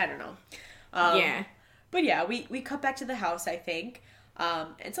about it, I don't know. But yeah, we cut back to the house, I think.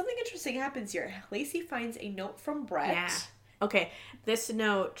 And something interesting happens here. Lacey finds a note from Brett. Yeah. Okay, this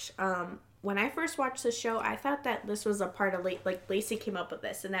note, when I first watched the show, I thought that this was a part of, Lacey came up with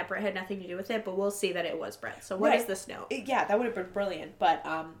this, and that Brett had nothing to do with it, but we'll see that it was Brett. So what is this note? Yeah, that would have been brilliant, but,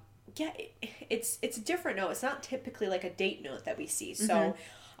 it's a different note. It's not typically like a date note that we see. So,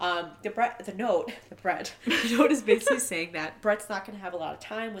 the note is basically saying that Brett's not going to have a lot of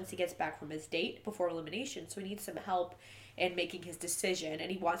time once he gets back from his date before elimination, so he needs some help in making his decision,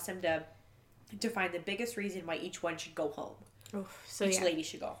 and he wants him to to find the biggest reason why each one should go home. Oof, so Each lady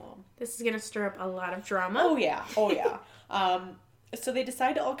should go home. This is going to stir up a lot of drama. Oh, yeah. Oh, yeah. So they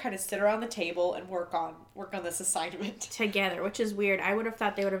decide to all kind of sit around the table and work on this assignment. Together, which is weird. I would have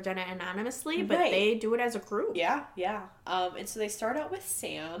thought they would have done it anonymously, but Right. they do it as a group. Yeah, yeah. And so they start out with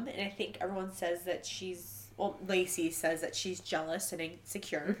Sam, and I think everyone says that Lacey says that she's jealous and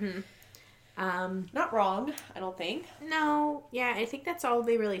insecure. Not wrong, I don't think. No, yeah, I think that's all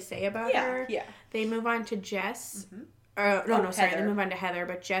they really say about her. Yeah. They move on to Jess. Heather. They move on to Heather,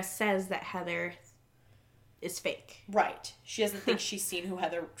 but Jess says that Heather is fake. Right. She doesn't think she's seen who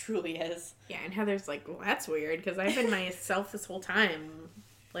Heather truly is. Yeah, and Heather's like, well, that's weird, because I've been myself this whole time.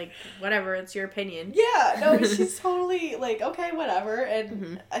 Like, whatever, it's your opinion. Yeah, no, she's totally like, okay, whatever.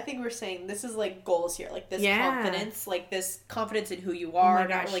 And I think we're saying this is like goals here. Like this confidence in who you are. Oh my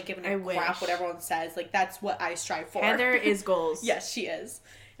gosh, not really giving a crap what everyone says. Like that's what I strive for. Heather is goals. Yes, she is.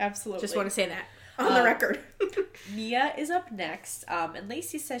 Absolutely. Just want to say that on the record. Mia is up next. And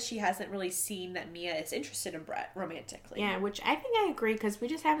Lacey says she hasn't really seen that Mia is interested in Brett romantically. Yeah, which I think I agree, because we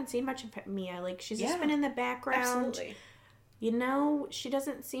just haven't seen much of Mia. Like, she's just been in the background. Absolutely. You know, she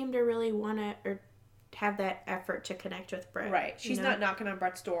doesn't seem to really want to or have that effort to connect with Brett. Right. She's not knocking on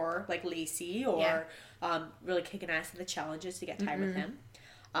Brett's door like Lacey or really kicking ass at the challenges to get time with him.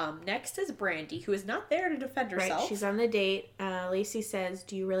 Next is Brandy, who is not there to defend herself. Right, she's on the date. Lacey says,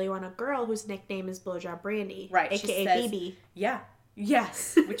 do you really want a girl whose nickname is Blowjob Brandy? Right. A.K.A. BB. Yeah.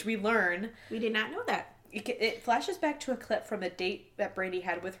 Yes. Which we learn. We did not know that. It flashes back to a clip from a date that Brandy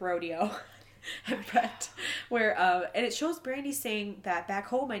had with Rodeo. And Brett, where and it shows Brandy saying that back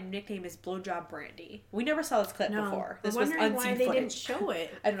home my nickname is Blowjob Brandy. We never saw this clip before. This was unseen why they didn't show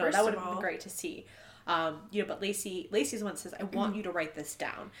it. I don't know. That would have been great to see. But Lacey's the one that says, "I want you to write this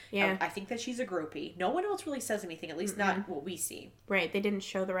down." Yeah, I think that she's a groupie. No one else really says anything, at least not what we see. Right. They didn't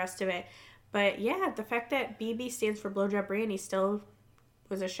show the rest of it, but yeah, the fact that BB stands for Blowjob Brandy still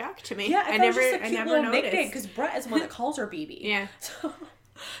was a shock to me. Yeah, I never noticed nickname because Brett is the one that calls her BB. Yeah. So,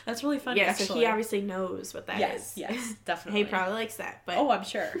 that's really funny. Yeah, actually. so he obviously knows what that is. Yes, definitely. He probably likes that. But I'm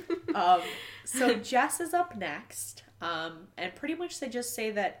sure. So Jess is up next, and pretty much they just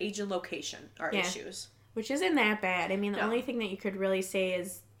say that age and location are issues. Which isn't that bad. I mean, the only thing that you could really say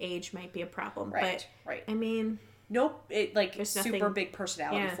is age might be a problem. Right, but, right. I mean... Nope, there's super nothing, big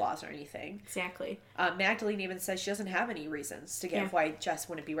personality flaws or anything. Exactly. Magdalene even says she doesn't have any reasons to give why Jess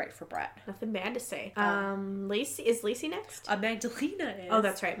wouldn't be right for Brett. Nothing bad to say. Lacey, is Lacey next? Magdalena is. Oh,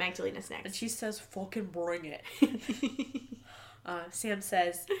 that's right, Magdalena's next. And she says, fucking bring it. Sam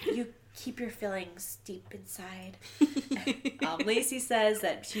says, you keep your feelings deep inside. Lacey says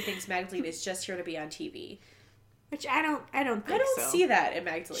that she thinks Magdalene is just here to be on TV. Which I don't think so. I don't see that in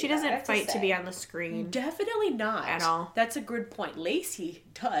Magdalena. She doesn't fight to be on the screen. Definitely not. At all. That's a good point. Lacey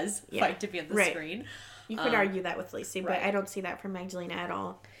does fight to be on the screen. You could argue that with Lacey, but I don't see that from Magdalena at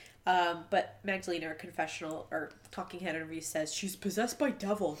all. But Magdalena, confessional or talking head interview, says she's possessed by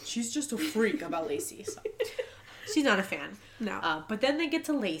devil. She's just a freak about Lacey. So she's not a fan. No. But then they get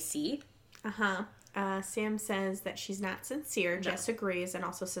to Lacey. Sam says that she's not sincere. No. Jess agrees and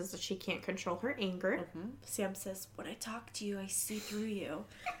also says that she can't control her anger. Sam says, when I talk to you, I see through you.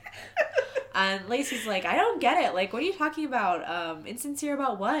 And Lacey's like, I don't get it. Like, what are you talking about? Insincere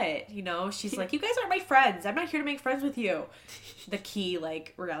about what? You know, she's like, you guys aren't my friends. I'm not here to make friends with you. The key,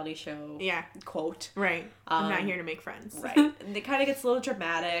 like, reality show quote. Right. I'm not here to make friends. Right. And it kind of gets a little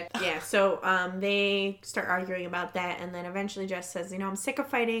dramatic. Yeah, so they start arguing about that, and then eventually Jess says, I'm sick of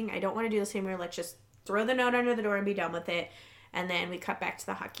fighting. I don't want to do this anymore. Let's just throw the note under the door and be done with it. And then we cut back to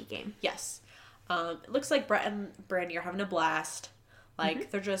the hockey game. Yes. It looks like Brett and Brandy are having a blast.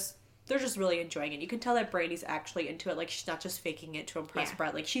 Like, they're just really enjoying it. You can tell that Brandy's actually into it. Like, she's not just faking it to impress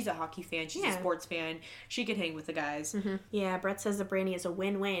Brett. Like, she's a hockey fan. She's a sports fan. She can hang with the guys. Yeah, Brett says that Brandy is a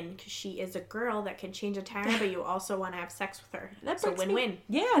win-win because she is a girl that can change a tire, but you also want to have sex with her. That's a win-win.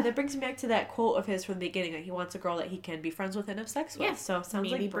 That brings me back to that quote of his from the beginning, that he wants a girl that he can be friends with and have sex with. Yeah, so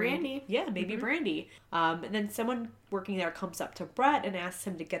sounds maybe like Brandy. Yeah, maybe Brandy. And then someone working there comes up to Brett and asks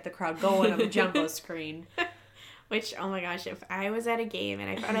him to get the crowd going on the jumbo screen. Which, oh my gosh, if I was at a game and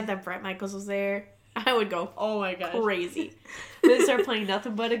I found out that Bret Michaels was there, I would go, oh my gosh, crazy. They start playing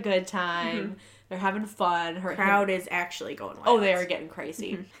nothing but a good time. They're having fun. Her crowd is actually going wild. Oh, they are getting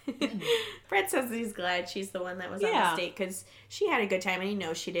crazy. Brett says he's glad she's the one that was on the date because she had a good time and he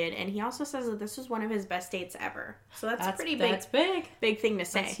knows she did. And he also says that this was one of his best dates ever. So that's pretty big. That's big. Big thing to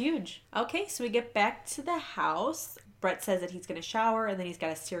say. That's huge. Okay, so we get back to the house. Brett says that he's going to shower, and then he's got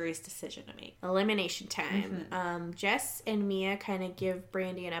a serious decision to make. Elimination time. Jess and Mia kind of give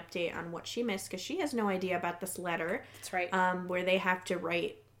Brandy an update on what she missed, because she has no idea about this letter. That's right. Where they have to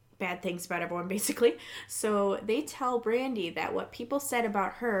write bad things about everyone, basically. So they tell Brandy that what people said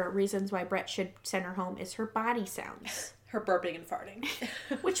about her, reasons why Brett should send her home, is her body sounds. Her burping and farting.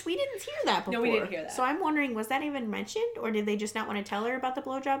 Which we didn't hear that before. No, we didn't hear that. So I'm wondering, was that even mentioned? Or did they just not want to tell her about the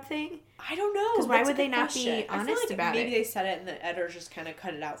blowjob thing? I don't know. Because why would they not be honest about it? Maybe they said it and the editors just kind of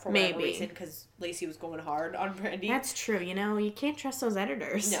cut it out for whatever reason because Lacey was going hard on Brandy. That's true. You know, you can't trust those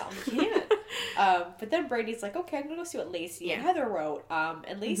editors. No, you can't. But then Brandy's like, okay, I'm going to go see what Lacey and Heather wrote.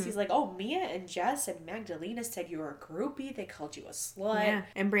 And Lacey's like, oh, Mia and Jess and Magdalena said you were a groupie. They called you a slut. Yeah.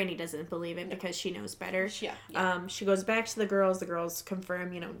 And Brandy doesn't believe it because she knows better. Yeah. She goes back to the girls. The girls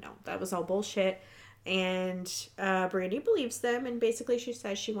confirm, no, that was all bullshit. And Brandy believes them, and basically she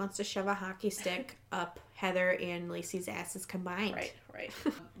says she wants to shove a hockey stick up Heather and Lacey's asses combined. Right.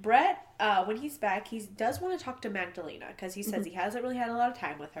 Brett, when he's back, he does want to talk to Magdalena because he says he hasn't really had a lot of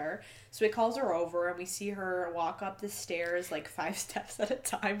time with her. So he calls her over, and we see her walk up the stairs like 5 steps at a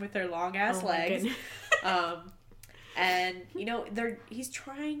time with her long ass legs. And he's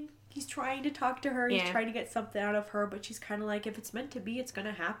trying to talk to her. He's trying to get something out of her, but she's kind of like, if it's meant to be, it's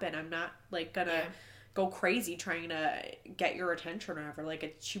gonna happen. I'm not like gonna go crazy trying to get your attention or whatever.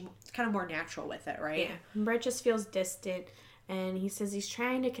 Like she's kind of more natural with it, right? Yeah. Brett just feels distant, and he says he's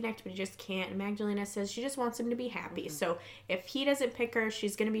trying to connect, but he just can't. And Magdalena says she just wants him to be happy. So if he doesn't pick her,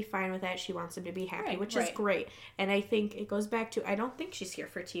 she's gonna be fine with that. She wants him to be happy, which is great. And I think it goes back to, I don't think she's here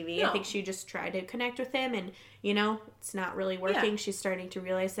for TV. No. I think she just tried to connect with him, and it's not really working. She's starting to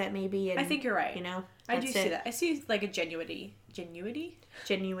realize that maybe. And, I think you're right. I do see that. I see like a genuinity.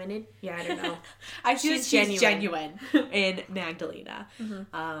 Genuine? Yeah, I don't know. I see she's genuine in Magdalena.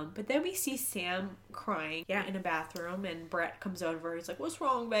 But then we see Sam crying in a bathroom, and Brett comes over. He's like, "What's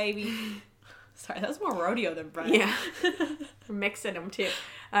wrong, baby?" Sorry, that was more rodeo than Brett. Yeah. We're mixing them too.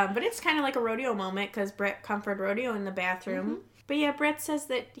 But it's kind of like a rodeo moment because Brett comforted Rodeo in the bathroom. But yeah, Brett says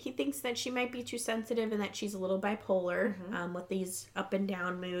that he thinks that she might be too sensitive and that she's a little bipolar with these up and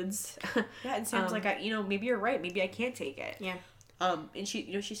down moods. Yeah, it sounds like, maybe you're right. Maybe I can't take it. Yeah. And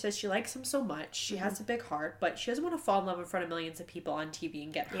she says she likes him so much. She has a big heart, but she doesn't want to fall in love in front of millions of people on TV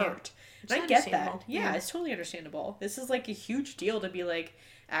and get hurt. And I get that. Yeah, it's totally understandable. This is like a huge deal to be like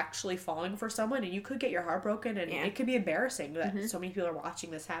actually falling for someone, and you could get your heart broken, and it could be embarrassing that so many people are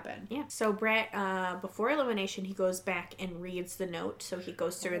watching this happen. Yeah. So Brett, before elimination, he goes back and reads the note. So he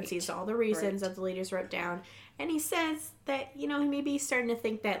goes through and sees all the reasons that the ladies wrote down. And he says that, he may be starting to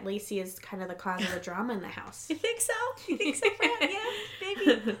think that Lacey is kind of the cause of the drama in the house. You think so? Brett?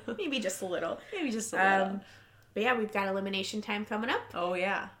 Yeah, maybe just a little. Maybe just a little. But yeah, we've got elimination time coming up. Oh,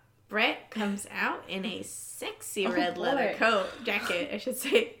 yeah. Brett comes out in a sexy red leather jacket, I should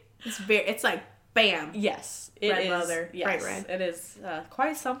say. It's like, bam. Yes. Red leather. Yes, bright red. It is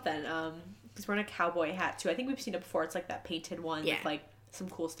quite something. He's wearing a cowboy hat, too. I think we've seen it before. It's like that painted one with, like, some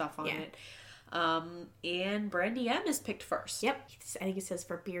cool stuff on it. And Brandy M is picked first. Yep. I think he says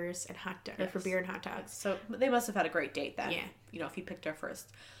for beers and hot dogs. For beer and hot dogs. So they must have had a great date then. Yeah. If he picked her first.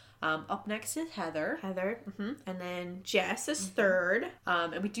 Up next is Heather. And then Jess is third.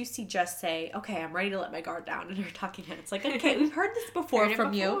 And we do see Jess say, okay, I'm ready to let my guard down in her talking head. It's like, okay, we've heard this before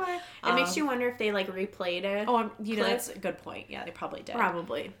from you. It makes you wonder if they like replayed it. That's a good point. Yeah, they probably did.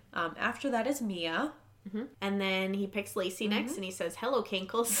 Probably. After that is Mia. And then he picks Lacey next, and he says, "Hello,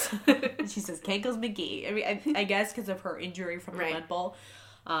 Cankles." She says, "Cankles McGee." I mean, I guess because of her injury from the lead bowl.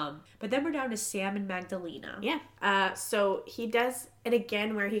 But then we're down to Sam and Magdalena. Yeah. So he does it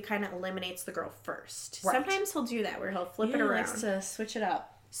again where he kind of eliminates the girl first. Right. Sometimes he'll do that where he'll flip it around. He likes to switch it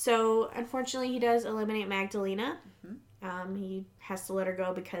up. So unfortunately, he does eliminate Magdalena. He has to let her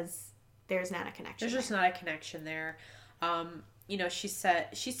go because there's not a connection. There's just not a connection there. She said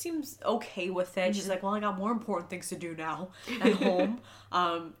she seems okay with it. She's like, well, I got more important things to do now at home.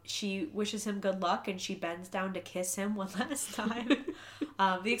 She wishes him good luck, and she bends down to kiss him one last time.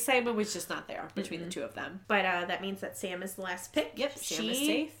 The excitement was just not there between the two of them. But that means that Sam is the last pick. Yep, Sam is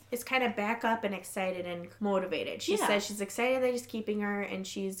safe. Is kind of back up and excited and motivated. She says she's excited that he's keeping her, and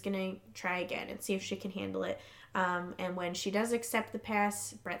she's going to try again and see if she can handle it. And when she does accept the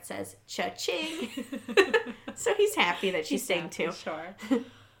pass, Brett says, cha-ching. So he's happy that she's staying too. Sure.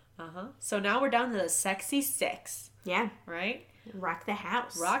 So now we're down to the sexy 6. Yeah. Right? Rock the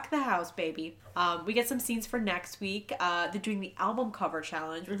house. Rock the house, baby. We get some scenes for next week. They're doing the album cover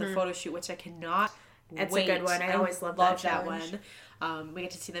challenge with the photo shoot, which I cannot That's wait. a good one. I always love that one. We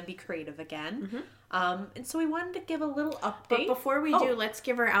get to see them be creative again. And so we wanted to give a little update. But before we do, let's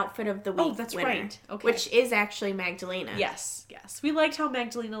give our outfit of the week that's winner, right. Okay. which is actually Magdalena. Yes. We liked how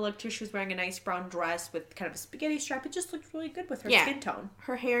Magdalena looked too. She was wearing a nice brown dress with kind of a spaghetti strap. It just looked really good with her skin tone.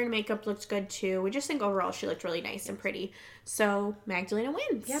 Her hair and makeup looked good too. We just think overall she looked really nice and pretty. So Magdalena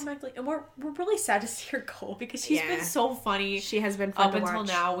wins. Yeah, Magdalena. And we're really sad to see her go because she's been so funny. She has been fun up to until watch.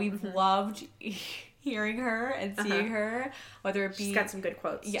 now. We've loved hearing her and seeing her, whether it be... She's got some good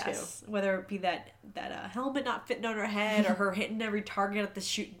quotes, too. Whether it be that helmet not fitting on her head or her hitting every target at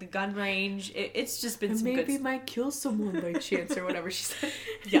the gun range. It's just been some good... Maybe might kill someone by chance or whatever she said.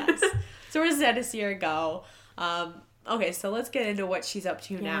 Yes. So we're sad to see her go. Okay, so let's get into what she's up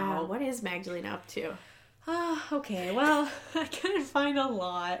to now. What is Magdalena up to? Okay, well, I couldn't find a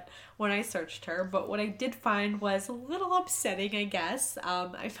lot when I searched her, but what I did find was a little upsetting, I guess.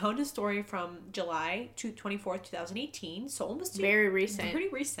 I found a story from July 24th, 2018, so almost very recent. Pretty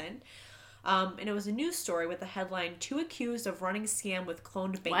recent. And it was a news story with the headline, 2 accused of running scam with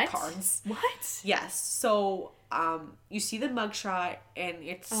cloned bank cards. What? Yes. So, you see the mugshot, and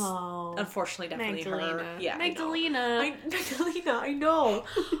it's unfortunately definitely Magdalena. her. Yeah, Magdalena. Magdalena, I know.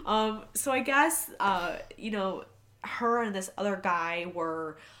 So I guess, her and this other guy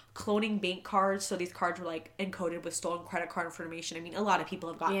were cloning bank cards. So these cards were like encoded with stolen credit card information. I mean, a lot of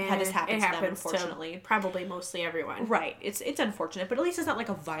people have had this happen to them, unfortunately. Probably mostly everyone. Right. It's unfortunate, but at least it's not like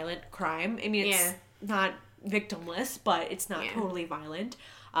a violent crime. I mean, it's not victimless, but it's not totally violent.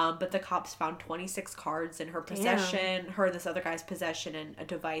 But the cops found 26 cards in her possession, her and this other guy's possession, and a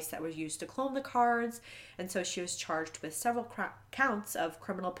device that was used to clone the cards. And so she was charged with several counts of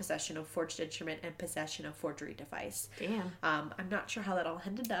criminal possession of forged instrument and possession of forgery device. Damn. I'm not sure how that all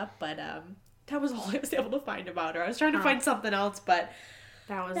ended up, but that was all I was able to find about her. I was trying to find something else, but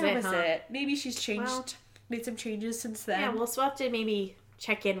that was it. Huh? Maybe she's changed, made some changes since then. Yeah, we'll have to maybe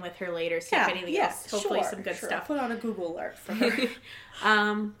check in with her later, see if anything else. Hopefully some good stuff. I'll put on a Google alert for her.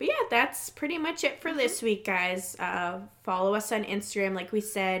 But yeah, that's pretty much it for this week, guys. Follow us on Instagram, like we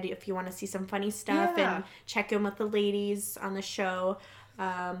said, if you want to see some funny stuff and check in with the ladies on the show.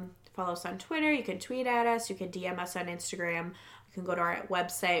 Follow us on Twitter. You can tweet at us. You can DM us on Instagram. You can go to our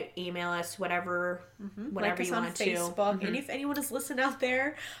website, email us, whatever you want to. Like us on Facebook. And if anyone is listening out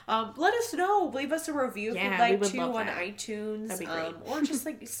there, let us know. Leave us a review if you'd like to on iTunes. That'd be great. Or just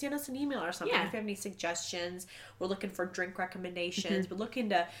send us an email or something if you have any suggestions. We're looking for drink recommendations. We're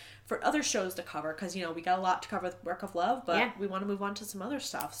looking for other shows to cover because, we got a lot to cover with Work of Love, but we want to move on to some other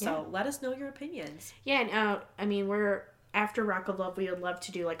stuff. So let us know your opinions. Yeah, and we're... After Rock of Love, we would love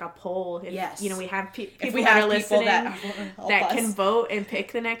to do a poll. If, we have people that are listening that can vote and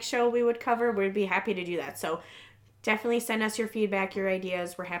pick the next show we would cover, we'd be happy to do that. So definitely send us your feedback, your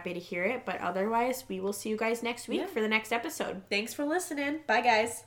ideas. We're happy to hear it. But otherwise, we will see you guys next week for the next episode. Thanks for listening. Bye, guys.